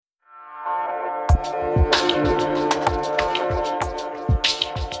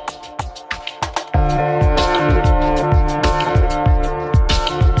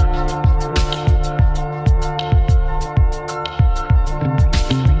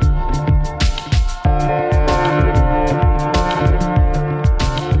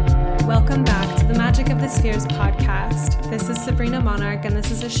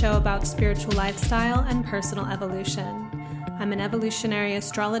About spiritual lifestyle and personal evolution. I'm an evolutionary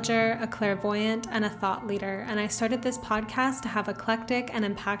astrologer, a clairvoyant, and a thought leader, and I started this podcast to have eclectic and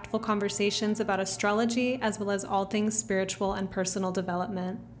impactful conversations about astrology as well as all things spiritual and personal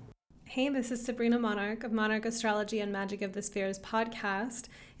development. Hey, this is Sabrina Monarch of Monarch Astrology and Magic of the Spheres podcast.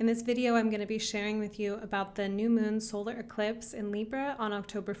 In this video, I'm going to be sharing with you about the new moon solar eclipse in Libra on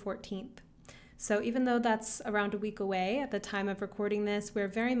October 14th. So even though that's around a week away at the time of recording this, we're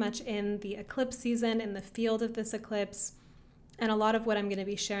very much in the eclipse season, in the field of this eclipse. And a lot of what I'm going to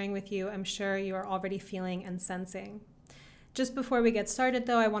be sharing with you, I'm sure you are already feeling and sensing. Just before we get started,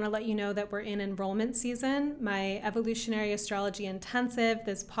 though, I want to let you know that we're in enrollment season. My Evolutionary Astrology Intensive,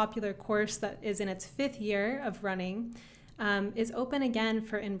 this popular course that is in its 5th year of running, is open again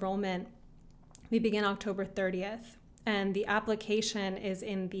for enrollment. We begin October 30th, and the application is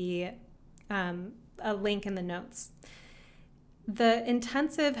in the a link in the notes. The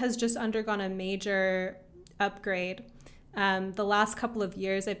intensive has just undergone a major upgrade. The last couple of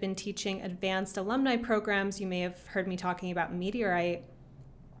years, I've been teaching advanced alumni programs. You may have heard me talking about Meteorite,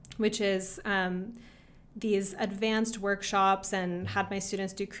 which is these advanced workshops, and had my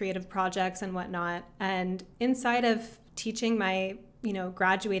students do creative projects and whatnot. And inside of teaching my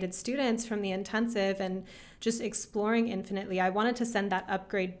graduated students from the intensive and just exploring infinitely, I wanted to send that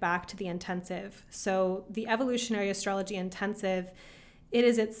upgrade back to the intensive. So the Evolutionary Astrology Intensive, it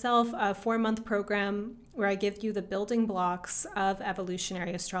is itself a 4-month program where I give you the building blocks of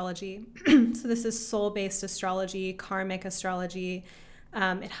evolutionary astrology. So this is soul-based astrology, karmic astrology.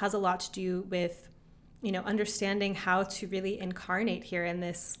 It has a lot to do with, understanding how to really incarnate here in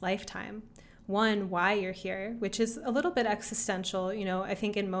this lifetime. One, why you're here, which is a little bit existential. I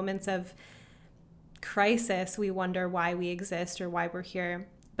think in moments of crisis, we wonder why we exist or why we're here.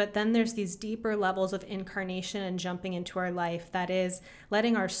 But then there's these deeper levels of incarnation and jumping into our life, that is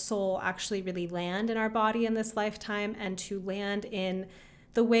letting our soul actually really land in our body in this lifetime, and to land in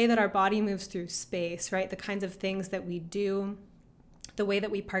the way that our body moves through space, right? The kinds of things that we do, the way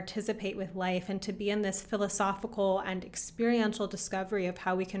that we participate with life, and to be in this philosophical and experiential discovery of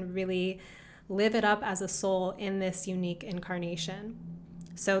how we can really live it up as a soul in this unique incarnation.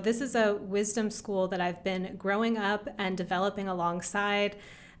 So this is a wisdom school that I've been growing up and developing alongside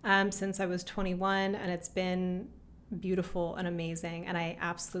since I was 21, and it's been beautiful and amazing, and I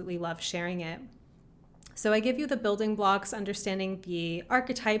absolutely love sharing it. So I give you the building blocks, understanding the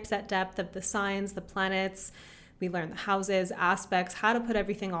archetypes at depth of the signs, the planets. We learn the houses, aspects, how to put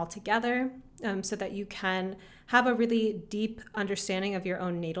everything all together, so that you can have a really deep understanding of your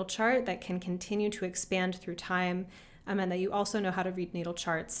own natal chart that can continue to expand through time, and that you also know how to read natal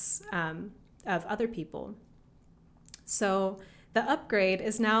charts of other people. So the upgrade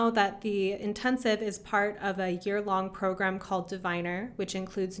is now that the intensive is part of a year-long program called Diviner, which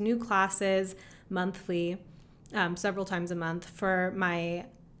includes new classes monthly, several times a month, for my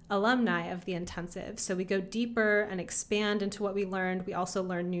alumni of the intensive. So we go deeper and expand into what we learned. We also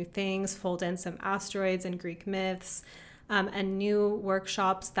learn new things, fold in some asteroids and Greek myths, and new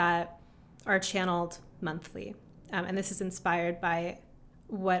workshops that are channeled monthly. And this is inspired by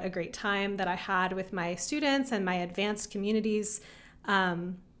what a great time that I had with my students and my advanced communities,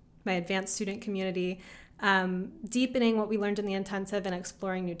 my advanced student community, deepening what we learned in the intensive and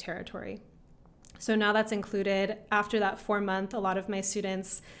exploring new territory. So now that's included. After that 4-month, a lot of my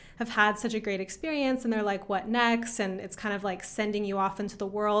students have had such a great experience, and they're like, what next? And it's kind of like sending you off into the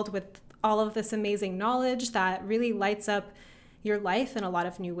world with all of this amazing knowledge that really lights up your life in a lot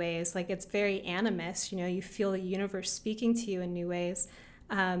of new ways. Like, it's very animist, you feel the universe speaking to you in new ways.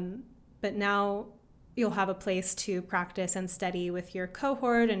 But now you'll have a place to practice and study with your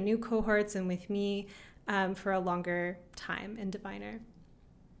cohort and new cohorts, and with me for a longer time in Diviner.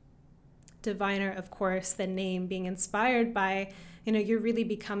 Diviner, of course, the name being inspired by, you're really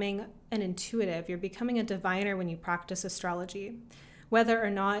becoming an intuitive. You're becoming a diviner when you practice astrology. Whether or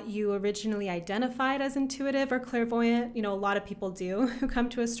not you originally identified as intuitive or clairvoyant, a lot of people do who come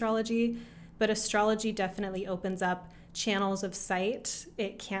to astrology, but astrology definitely opens up channels of sight.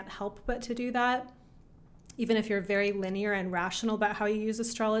 It can't help but to do that. Even if you're very linear and rational about how you use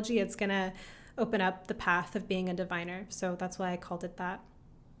astrology, it's going to open up the path of being a diviner. So that's why I called it that.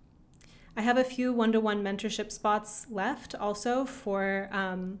 I have a few one-to-one mentorship spots left also for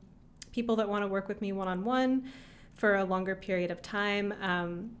people that want to work with me one-on-one for a longer period of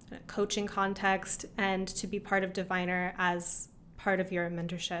time, coaching context, and to be part of Diviner as part of your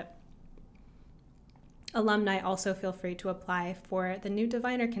mentorship. Alumni also feel free to apply for the new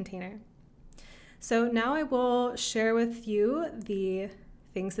Diviner container. So now I will share with you the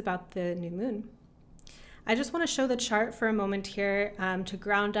things about the new moon. I just want to show the chart for a moment here to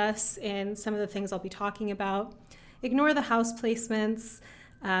ground us in some of the things I'll be talking about. Ignore the house placements.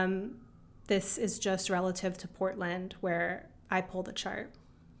 This is just relative to Portland where I pull the chart.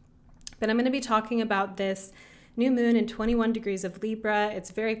 But I'm going to be talking about this new moon in 21 degrees of Libra.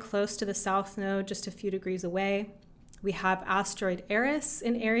 It's very close to the south node, just a few degrees away. We have asteroid Eris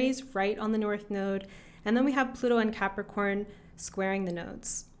in Aries right on the north node. And then we have Pluto and Capricorn squaring the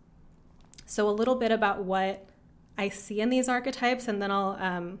nodes. So a little bit about what I see in these archetypes, and then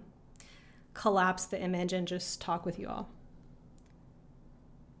I'll collapse the image and just talk with you all.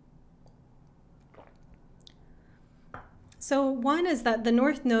 So one is that the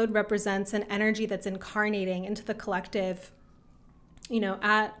North Node represents an energy that's incarnating into the collective,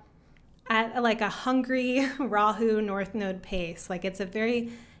 at like a hungry Rahu North Node pace. Like it's a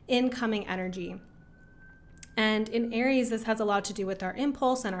very incoming energy. And in Aries, this has a lot to do with our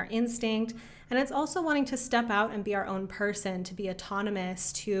impulse and our instinct. And it's also wanting to step out and be our own person, to be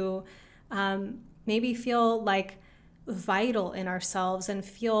autonomous, to maybe feel like vital in ourselves and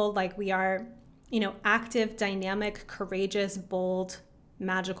feel like we are, active, dynamic, courageous, bold,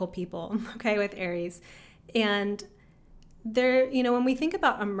 magical people, okay, with Aries. And there, when we think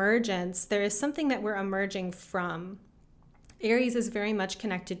about emergence, there is something that we're emerging from. Aries is very much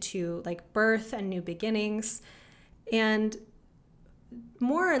connected to like birth and new beginnings. And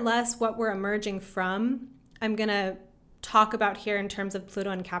more or less what we're emerging from, I'm going to talk about here in terms of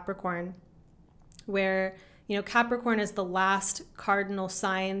Pluto and Capricorn, where, Capricorn is the last cardinal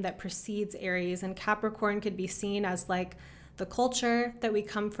sign that precedes Aries. And Capricorn could be seen as like the culture that we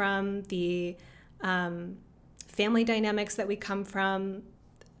come from, the family dynamics that we come from,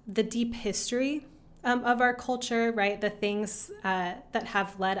 the deep history of our culture, right? The things that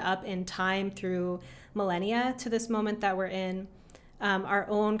have led up in time through millennia to this moment that we're in, our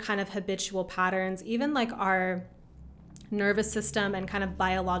own kind of habitual patterns, even like our nervous system and kind of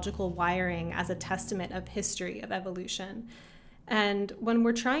biological wiring as a testament of history, of evolution. And when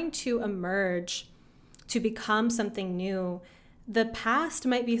we're trying to emerge, to become something new, the past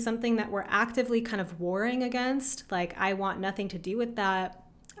might be something that we're actively kind of warring against. Like, I want nothing to do with that.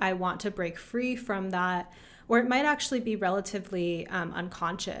 I want to break free from that. Or it might actually be relatively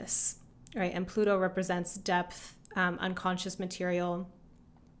unconscious, right? And Pluto represents depth, unconscious material,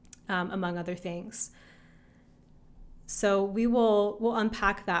 among other things. So we'll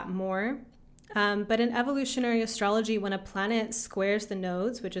unpack that more. But in evolutionary astrology, when a planet squares the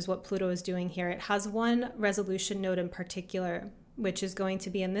nodes, which is what Pluto is doing here, it has one resolution node in particular, which is going to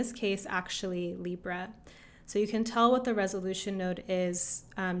be, in this case, actually Libra. So you can tell what the resolution node is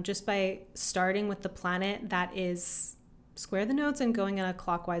just by starting with the planet that is square the nodes and going in a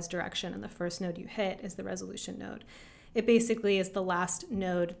clockwise direction. And the first node you hit is the resolution node. It basically is the last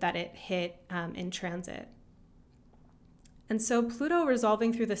node that it hit in transit. And so Pluto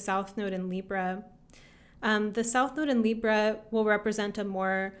resolving through the South Node in Libra, the South Node in Libra will represent a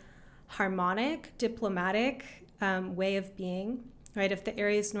more harmonic, diplomatic way of being, right? If the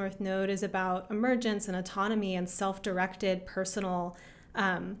Aries North Node is about emergence and autonomy and self-directed personal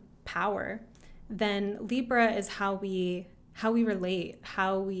power, then Libra is how we relate,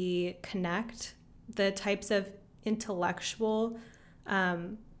 how we connect, the types of intellectual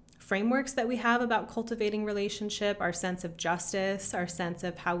frameworks that we have about cultivating relationship, our sense of justice, our sense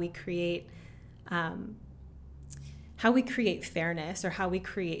of how we create fairness or how we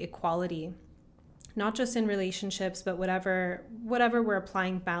create equality, not just in relationships, but whatever we're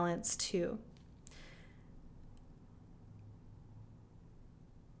applying balance to.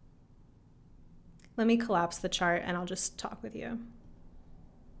 Let me collapse the chart and I'll just talk with you.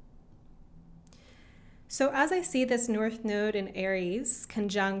 So as I see this North Node in Aries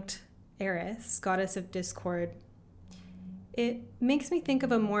conjunct Eris, goddess of discord, it makes me think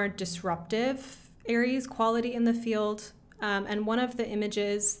of a more disruptive Aries quality in the field. And one of the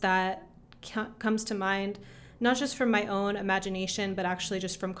images that comes to mind, not just from my own imagination, but actually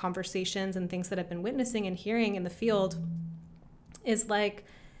just from conversations and things that I've been witnessing and hearing in the field, is like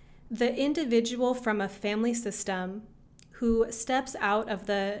the individual from a family system who steps out of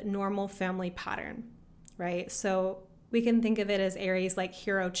the normal family pattern. Right? So we can think of it as Aries like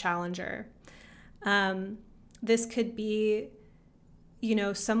hero challenger. This could be,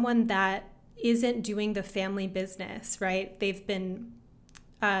 someone that isn't doing the family business, right? They've been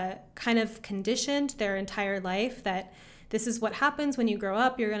kind of conditioned their entire life that this is what happens when you grow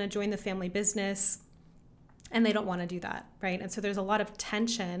up, you're going to join the family business, and they don't want to do that, right? And so there's a lot of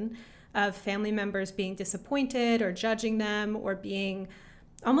tension of family members being disappointed or judging them or being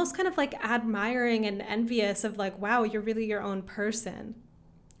almost kind of like admiring and envious of like, wow, you're really your own person,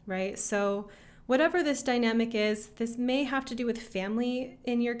 right? So whatever this dynamic is, this may have to do with family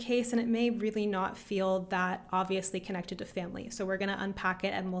in your case, and it may really not feel that obviously connected to family. So we're going to unpack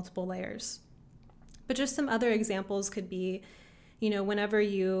it at multiple layers. But just some other examples could be, whenever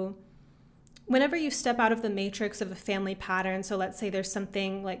you step out of the matrix of a family pattern, so let's say there's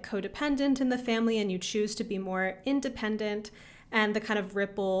something like codependent in the family and you choose to be more independent, and the kind of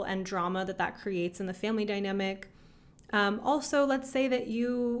ripple and drama that creates in the family dynamic. Also, let's say that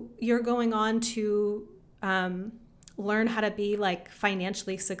you're going on to learn how to be like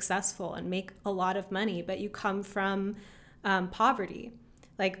financially successful and make a lot of money, but you come from poverty.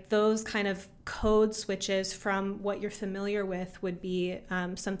 Like those kind of code switches from what you're familiar with would be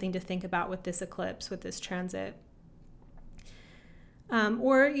something to think about with this eclipse, with this transit.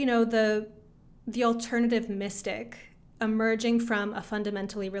 Or the alternative mystic emerging from a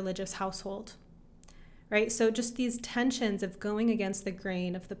fundamentally religious household, right? So just these tensions of going against the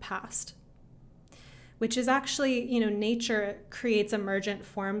grain of the past, which is actually, nature creates emergent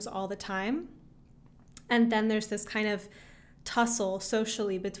forms all the time. And then there's this kind of tussle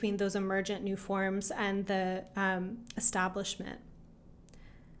socially between those emergent new forms and the establishment,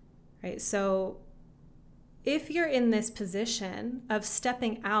 right? So if you're in this position of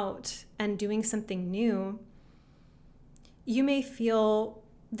stepping out and doing something new, you may feel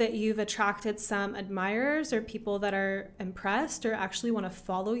that you've attracted some admirers or people that are impressed or actually want to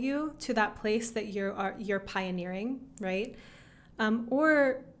follow you to that place that you're pioneering, right?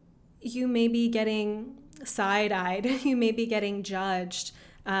 Or you may be getting side-eyed, you may be getting judged.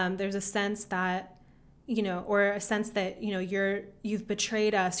 There's a sense that, or a sense that, you've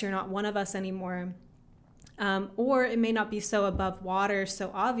betrayed us, you're not one of us anymore. Or it may not be so above water,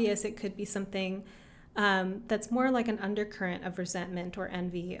 so obvious. It could be something that's more like an undercurrent of resentment or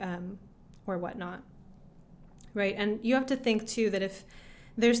envy or whatnot, right? And you have to think too that if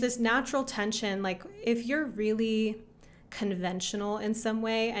there's this natural tension, like if you're really conventional in some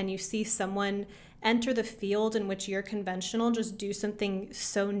way and you see someone enter the field in which you're conventional, just do something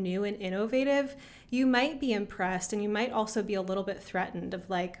so new and innovative, you might be impressed, and you might also be a little bit threatened of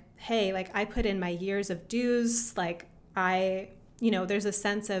like, hey, like I put in my years of dues, like there's a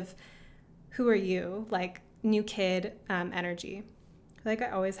sense of, who are you? Like new kid energy. Like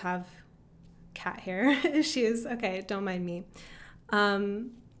I always have cat hair issues. Okay, don't mind me.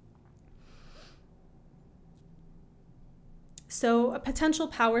 So a potential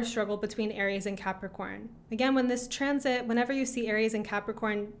power struggle between Aries and Capricorn. Again, whenever you see Aries and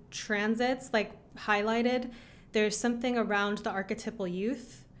Capricorn transits like highlighted, there's something around the archetypal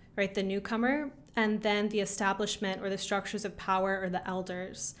youth, right? The newcomer, and then the establishment or the structures of power or the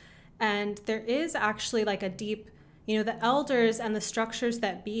elders. And there is actually like a deep, the elders and the structures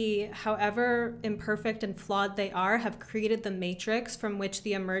that be, however imperfect and flawed they are, have created the matrix from which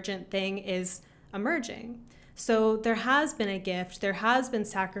the emergent thing is emerging. So there has been a gift, there has been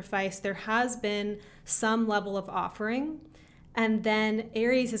sacrifice, there has been some level of offering. And then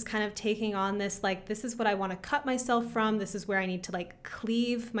Aries is kind of taking on this, like, this is what I want to cut myself from. This is where I need to like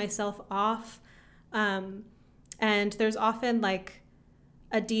cleave myself off. And there's often like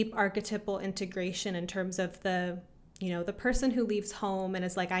a deep archetypal integration in terms of the person who leaves home and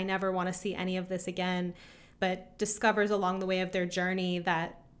is like, I never want to see any of this again, but discovers along the way of their journey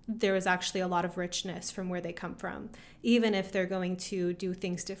that there is actually a lot of richness from where they come from, even if they're going to do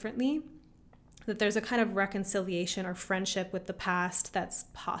things differently, that there's a kind of reconciliation or friendship with the past that's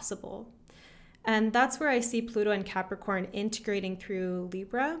possible. And that's where I see Pluto and Capricorn integrating through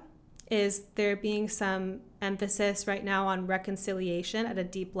Libra, is there being some emphasis right now on reconciliation at a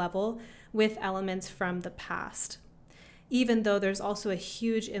deep level with elements from the past, even though there's also a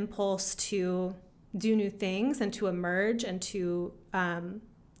huge impulse to do new things and to emerge and to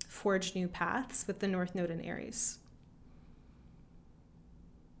forge new paths with the North Node in Aries.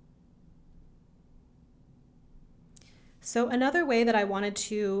 So another way that I wanted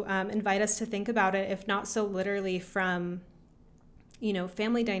to invite us to think about it, if not so literally from,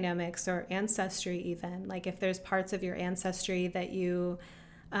 family dynamics or ancestry even, like if there's parts of your ancestry that you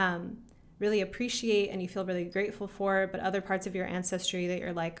really appreciate and you feel really grateful for, but other parts of your ancestry that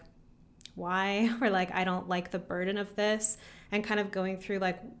you're like, why? Or like, I don't like the burden of this, and kind of going through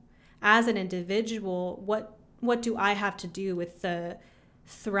like, as an individual, what do I have to do with the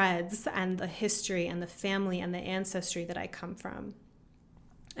threads and the history and the family and the ancestry that I come from?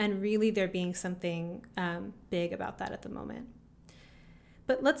 And really there being something big about that at the moment.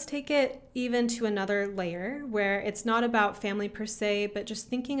 But let's take it even to another layer where it's not about family per se, but just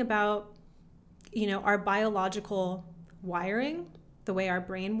thinking about, our biological wiring, the way our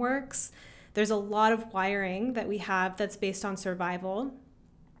brain works. There's a lot of wiring that we have that's based on survival,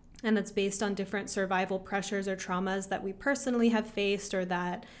 and that's based on different survival pressures or traumas that we personally have faced, or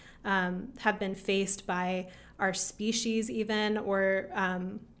that have been faced by our species even, or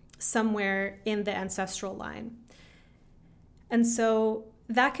somewhere in the ancestral line. And so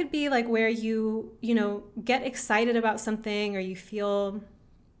that could be like where you get excited about something, or you feel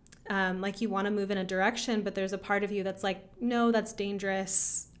like you want to move in a direction, but there's a part of you that's like, no, that's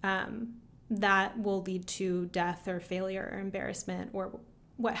dangerous. That will lead to death or failure or embarrassment or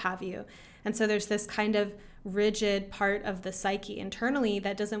what have you. And so there's this kind of rigid part of the psyche internally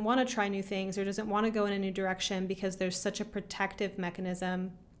that doesn't want to try new things or doesn't want to go in a new direction because there's such a protective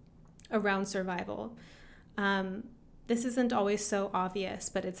mechanism around survival. This isn't always so obvious,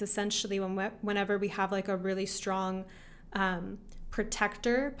 but it's essentially whenever we have like a really strong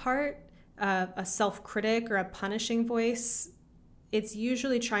protector part, a self-critic or a punishing voice, it's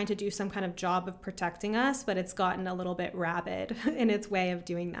usually trying to do some kind of job of protecting us, but it's gotten a little bit rabid in its way of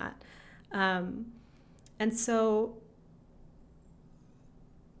doing that. And so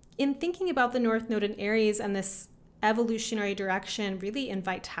in thinking about the North Node in Aries and this evolutionary direction, really in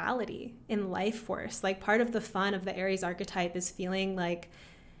vitality, in life force, like part of the fun of the Aries archetype is feeling like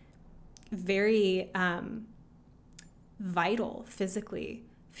very vital physically,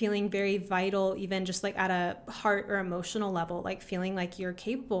 feeling very vital, even just like at a heart or emotional level, like feeling like you're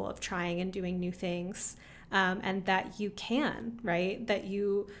capable of trying and doing new things, and that you can, right? That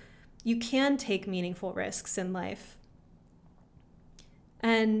you can take meaningful risks in life.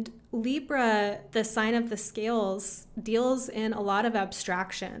 And Libra, the sign of the scales, deals in a lot of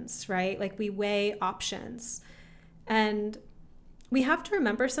abstractions, right? Like we weigh options. And we have to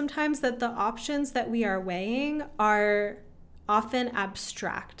remember sometimes that the options that we are weighing are often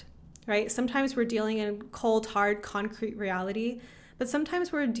abstract, right? Sometimes we're dealing in cold, hard, concrete reality, but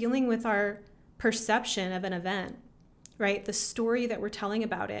sometimes we're dealing with our perception of an event, right? The story that we're telling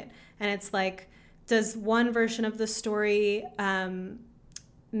about it. And it's like, does one version of the story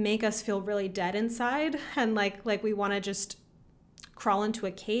make us feel really dead inside and like we want to just crawl into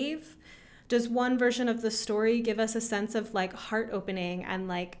a cave? Does one version of the story give us a sense of like heart opening and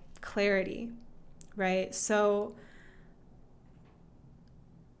like clarity, right? So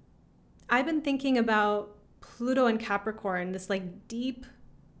I've been thinking about Pluto and Capricorn, this like deep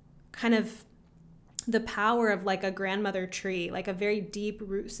kind of the power of like a grandmother tree, like a very deep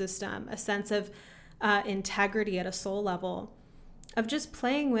root system, a sense of integrity at a soul level, of just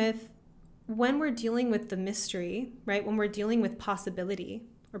playing with when we're dealing with the mystery, right? When we're dealing with possibility,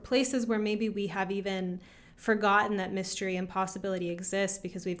 or places where maybe we have even forgotten that mystery and possibility exists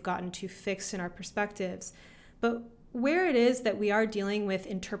because we've gotten too fixed in our perspectives. But where it is that we are dealing with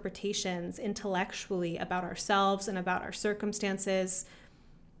interpretations intellectually about ourselves and about our circumstances,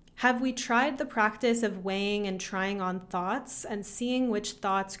 have we tried the practice of weighing and trying on thoughts and seeing which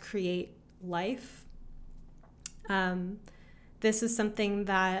thoughts create life? This is something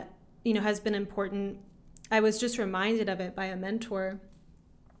that, has been important. I was just reminded of it by a mentor,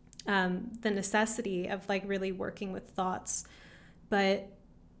 the necessity of like really working with thoughts. But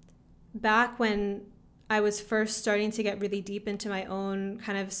back when I was first starting to get really deep into my own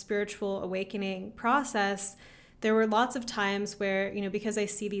kind of spiritual awakening process, there were lots of times where, because I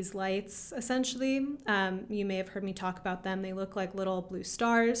see these lights, essentially, you may have heard me talk about them. They look like little blue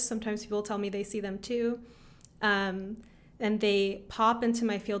stars. Sometimes people tell me they see them too. And they pop into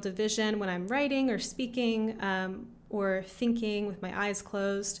my field of vision when I'm writing or speaking or thinking with my eyes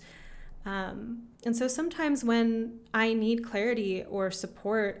closed. And so sometimes when I need clarity or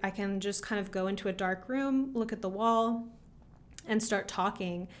support, I can just kind of go into a dark room, look at the wall, and start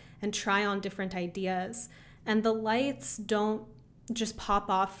talking and try on different ideas. And the lights don't just pop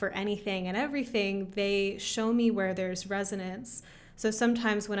off for anything and everything. They show me where there's resonance. So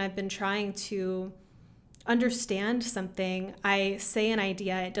sometimes when I've been trying to understand something, I say an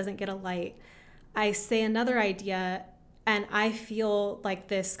idea, it doesn't get a light. I say another idea and I feel like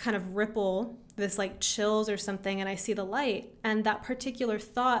this kind of ripple, this like chills or something, and I see the light. And that particular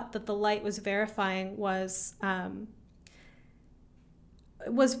thought that the light was verifying was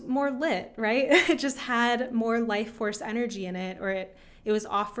more lit, right? It just had more life force energy in it, or it was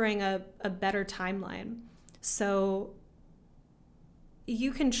offering a better timeline. So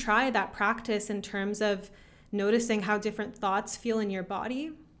you can try that practice in terms of noticing how different thoughts feel in your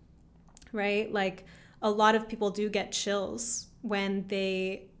body, right? Like a lot of people do get chills when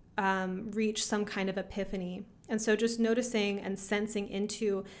they reach some kind of epiphany. And so just noticing and sensing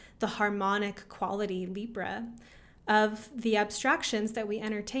into the harmonic quality, Libra, of the abstractions that we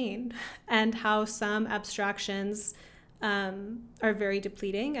entertain, and how some abstractions are very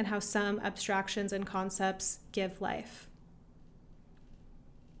depleting, and how some abstractions and concepts give life.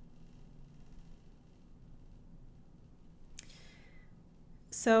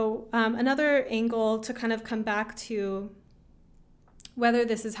 So another angle to kind of come back to whether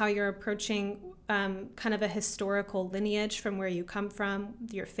this is how you're approaching kind of a historical lineage from where you come from,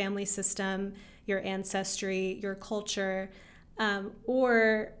 your family system, your ancestry, your culture,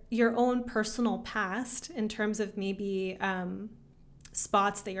 or your own personal past in terms of maybe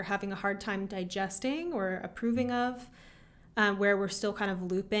spots that you're having a hard time digesting or approving of, where we're still kind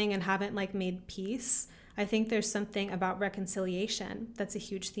of looping and haven't like made peace. I think there's something about reconciliation that's a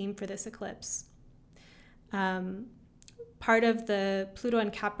huge theme for this eclipse. Part of the Pluto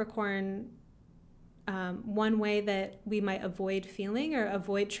and Capricorn, one way that we might avoid feeling or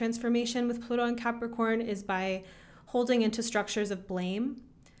avoid transformation with Pluto and Capricorn is by holding into structures of blame,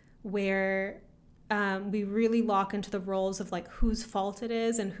 where we really lock into the roles of like whose fault it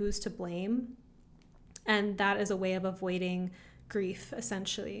is and who's to blame. And that is a way of avoiding grief,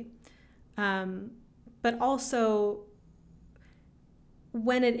 essentially. But also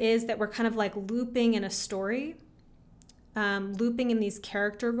when it is that we're kind of like looping in a story, looping in these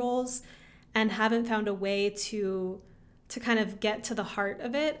character roles, and haven't found a way to kind of get to the heart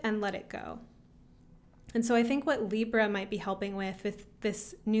of it and let it go. And so I think what Libra might be helping with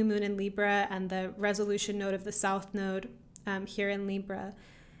this new moon in Libra and the resolution node of the South Node here in Libra,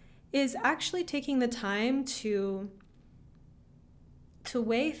 is actually taking the time to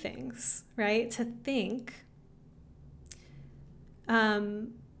weigh things, right? To think,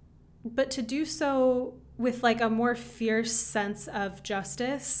 but to do so with like a more fierce sense of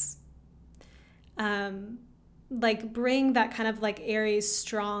justice, like bring that kind of like Aries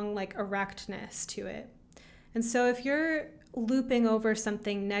strong, like erectness to it. And so if you're looping over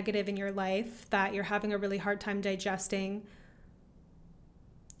something negative in your life that you're having a really hard time digesting,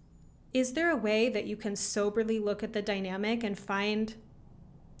 is there a way that you can soberly look at the dynamic and find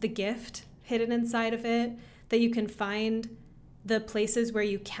the gift hidden inside of it, that you can find the places where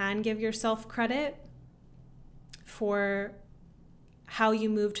you can give yourself credit for how you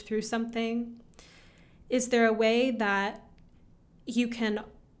moved through something? Is there a way that you can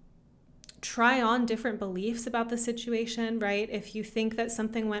try on different beliefs about the situation, right? If you think that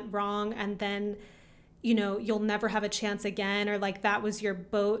something went wrong and then, you know, you'll never have a chance again, or like that was your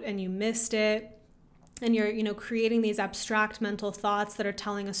boat and you missed it, and you're, you know, creating these abstract mental thoughts that are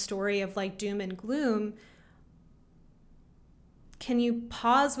telling a story of like doom and gloom, can you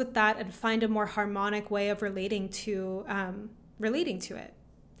pause with that and find a more harmonic way of relating to it?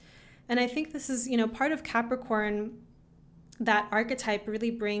 And I think this is, you know, part of Capricorn. That archetype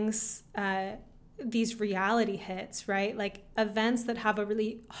really brings these reality hits, right? Like events that have a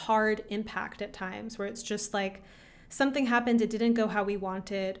really hard impact at times, where it's just like something happened, it didn't go how we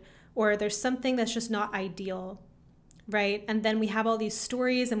wanted, or there's something that's just not ideal, right? And then we have all these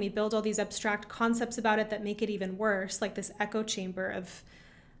stories and we build all these abstract concepts about it that make it even worse, like this echo chamber of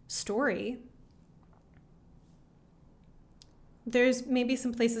story. There's maybe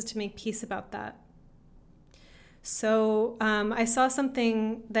some places to make peace about that. So I saw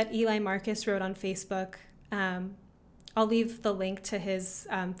something that Eli Marcus wrote on Facebook. I'll leave the link to his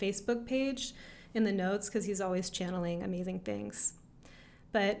Facebook page in the notes because he's always channeling amazing things.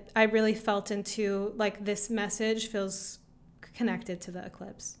 But I really felt into like this message feels connected to the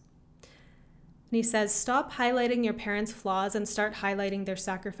eclipse. And he says, stop highlighting your parents' flaws and start highlighting their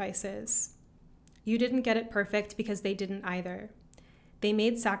sacrifices. You didn't get it perfect because they didn't either. They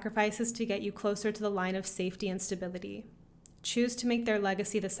made sacrifices to get you closer to the line of safety and stability. Choose to make their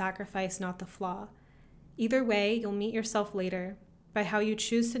legacy the sacrifice, not the flaw. Either way, you'll meet yourself later by how you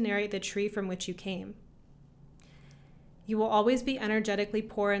choose to narrate the tree from which you came. You will always be energetically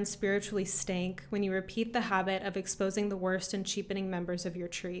poor and spiritually stank when you repeat the habit of exposing the worst and cheapening members of your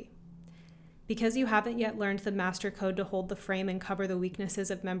tree. Because you haven't yet learned the master code to hold the frame and cover the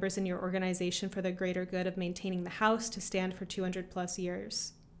weaknesses of members in your organization for the greater good of maintaining the house to stand for 200 plus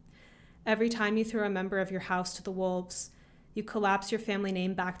years. Every time you throw a member of your house to the wolves, you collapse your family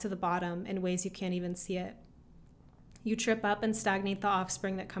name back to the bottom in ways you can't even see it. You trip up and stagnate the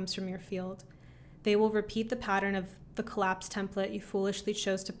offspring that comes from your field. They will repeat the pattern of the collapse template you foolishly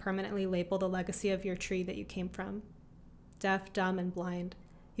chose to permanently label the legacy of your tree that you came from. Deaf, dumb, and blind.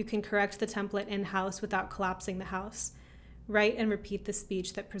 You can correct the template in-house without collapsing the house. Write and repeat the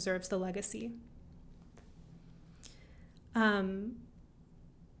speech that preserves the legacy.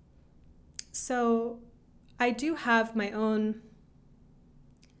 So I do have my own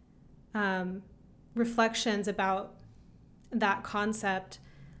reflections about that concept,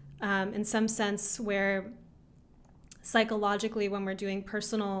 in some sense, where psychologically, when we're doing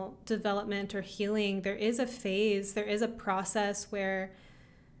personal development or healing, there is a phase, there is a process where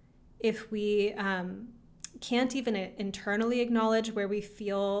if we can't even internally acknowledge where we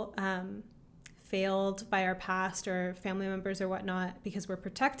feel failed by our past or family members or whatnot, because we're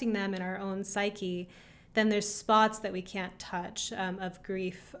protecting them in our own psyche, then there's spots that we can't touch of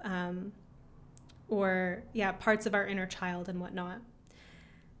grief, or parts of our inner child and whatnot.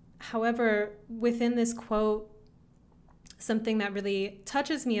 However, within this quote, something that really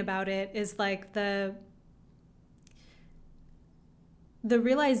touches me about it is like the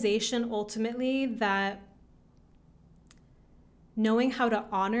realization ultimately that knowing how to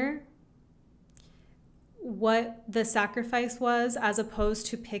honor what the sacrifice was as opposed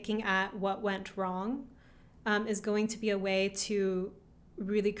to picking at what went wrong is going to be a way to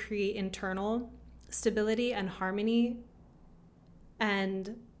really create internal stability and harmony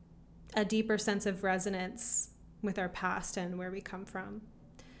and a deeper sense of resonance with our past and where we come from.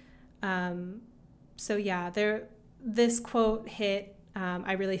 This quote hit.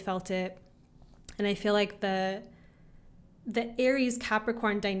 I really felt it. And I feel like the Aries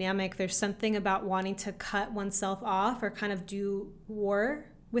Capricorn dynamic, there's something about wanting to cut oneself off or kind of do war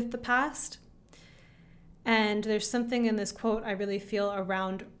with the past. And there's something in this quote I really feel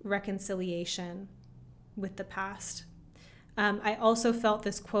around reconciliation with the past. I also felt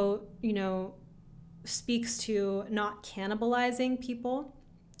this quote, speaks to not cannibalizing people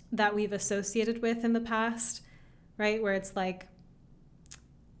that we've associated with in the past, right? Where it's like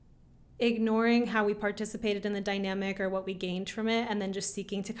ignoring how we participated in the dynamic or what we gained from it, and then just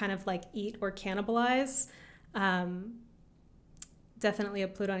seeking to kind of like eat or cannibalize. Definitely a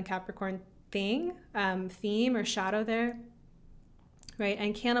Pluto and Capricorn theme or shadow there, right?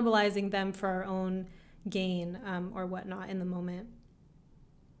 And cannibalizing them for our own gain or whatnot in the moment.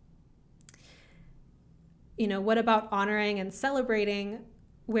 What about honoring and celebrating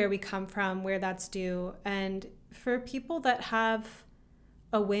where we come from, where that's due? And for people that have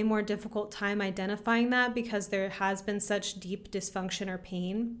a way more difficult time identifying that because there has been such deep dysfunction or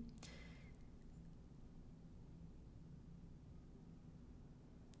pain,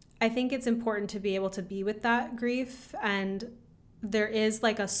 I think it's important to be able to be with that grief. And there is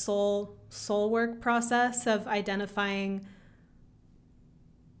like a soul work process of identifying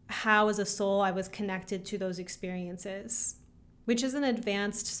how as a soul I was connected to those experiences, which is an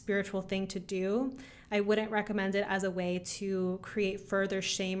advanced spiritual thing to do. I wouldn't recommend it as a way to create further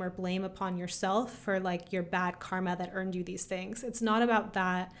shame or blame upon yourself for like your bad karma that earned you these things. It's not about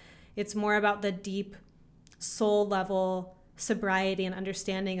that. It's more about the deep soul level sobriety and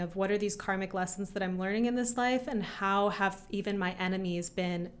understanding of what are these karmic lessons that I'm learning in this life, and how have even my enemies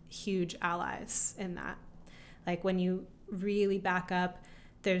been huge allies in that. Like when you really back up,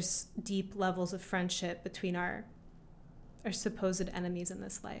 there's deep levels of friendship between our supposed enemies in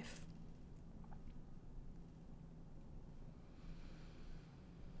this life.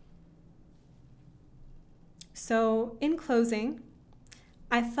 So in closing,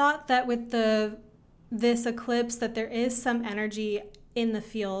 I thought that with this eclipse that there is some energy in the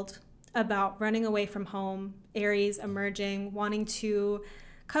field about running away from home, Aries emerging, wanting to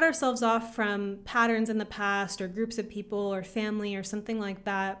cut ourselves off from patterns in the past or groups of people or family or something like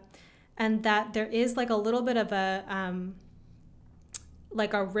that. And that there is like a little bit of a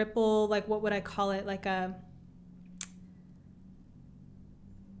ripple, like what would I call it?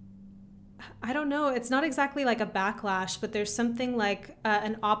 I don't know. It's not exactly like a backlash, but there's something like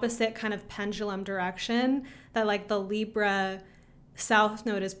an opposite kind of pendulum direction that like the Libra South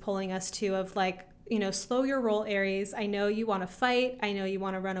Node is pulling us to, of like, slow your roll, Aries. I know you want to fight. I know you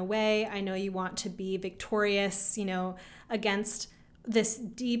want to run away. I know you want to be victorious, against this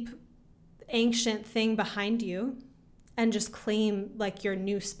deep, ancient thing behind you, and just claim like your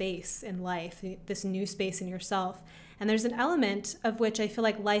new space in life, this new space in yourself. And there's an element of which I feel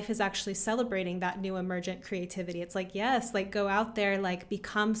like life is actually celebrating that new emergent creativity. It's like, yes, like go out there, like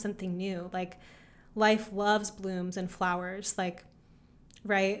become something new. Like life loves blooms and flowers, like,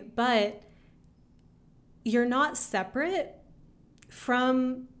 right? But you're not separate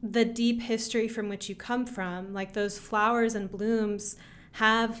from the deep history from which you come from. Like those flowers and blooms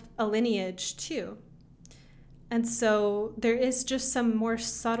have a lineage too. And so there is just some more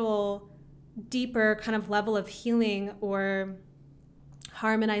subtle, deeper kind of level of healing or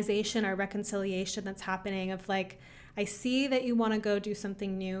harmonization or reconciliation that's happening of like, I see that you want to go do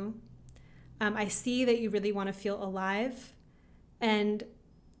something new. I see that you really want to feel alive. And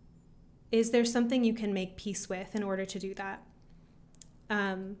is there something you can make peace with in order to do that?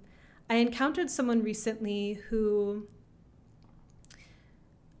 I encountered someone recently who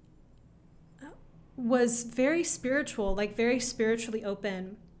was very spiritual, like very spiritually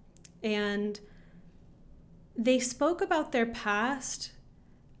open. And they spoke about their past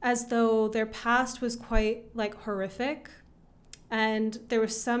as though their past was quite like horrific. And there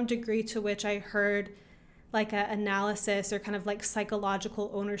was some degree to which I heard like an analysis or kind of like psychological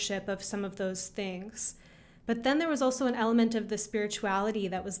ownership of some of those things. But then there was also an element of the spirituality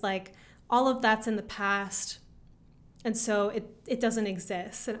that was like, all of that's in the past. And so it doesn't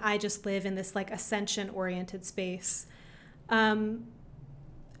exist. And I just live in this like ascension-oriented space. And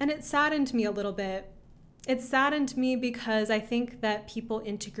it saddened me a little bit. It saddened me because I think that people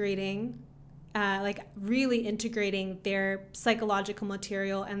integrating, like really integrating their psychological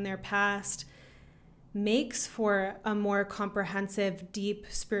material and their past makes for a more comprehensive, deep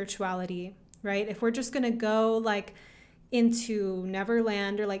spirituality, right? If we're just going to go like into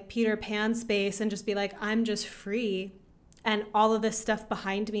Neverland or like Peter Pan space and just be like, I'm just free and all of this stuff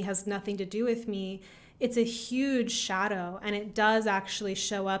behind me has nothing to do with me, it's a huge shadow, and it does actually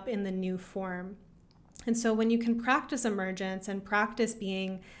show up in the new form. And so when you can practice emergence and practice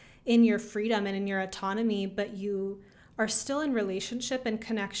being in your freedom and in your autonomy, but you are still in relationship and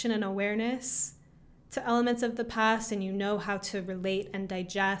connection and awareness to elements of the past, and you know how to relate and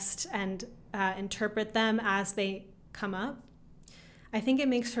digest and interpret them as they come up, I think it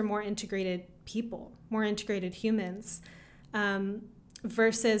makes for more integrated people, more integrated humans,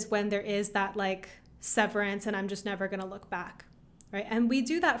 versus when there is that like severance and I'm just never going to look back, right? And we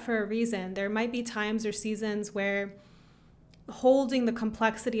do that for a reason. There might be times or seasons where holding the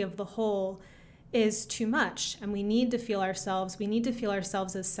complexity of the whole is too much, and we need to feel ourselves. We need to feel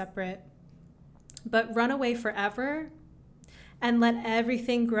ourselves as separate. But run away forever and let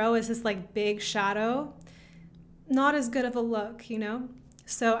everything grow as this like big shadow, not as good of a look, you know?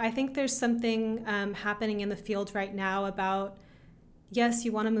 So I think there's something happening in the field right now about, yes,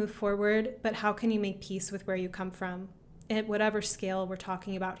 you want to move forward, but how can you make peace with where you come from? At whatever scale we're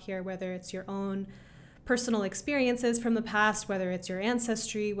talking about here, whether it's your own personal experiences from the past, whether it's your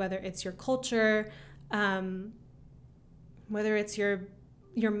ancestry, whether it's your culture, whether it's your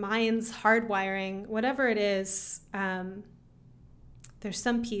mind's hardwiring, whatever it is, there's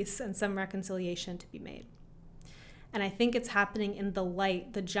some peace and some reconciliation to be made. And I think it's happening in the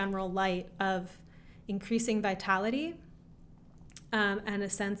light, the general light of increasing vitality and a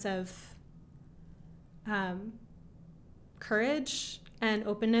sense of courage and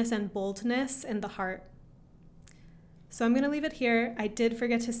openness and boldness in the heart. So I'm going to leave it here. I did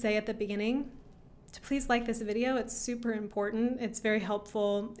forget to say at the beginning to please like this video. It's super important. It's very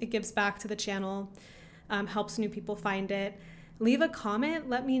helpful. It gives back to the channel, helps new people find it. Leave a comment.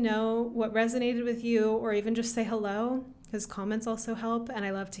 Let me know what resonated with you, or even just say hello, because comments also help. And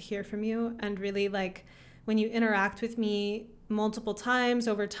I love to hear from you. And really, like, when you interact with me multiple times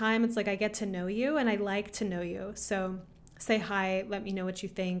over time, it's like I get to know you, and I like to know you. So say hi, let me know what you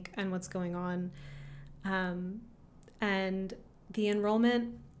think and what's going on. And the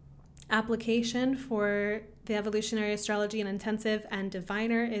enrollment application for the Evolutionary Astrology and Intensive and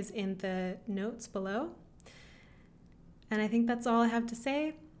Diviner is in the notes below. And I think that's all I have to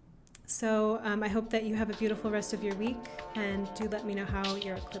say. So I hope that you have a beautiful rest of your week, and do let me know how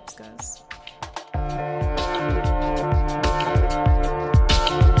your eclipse goes.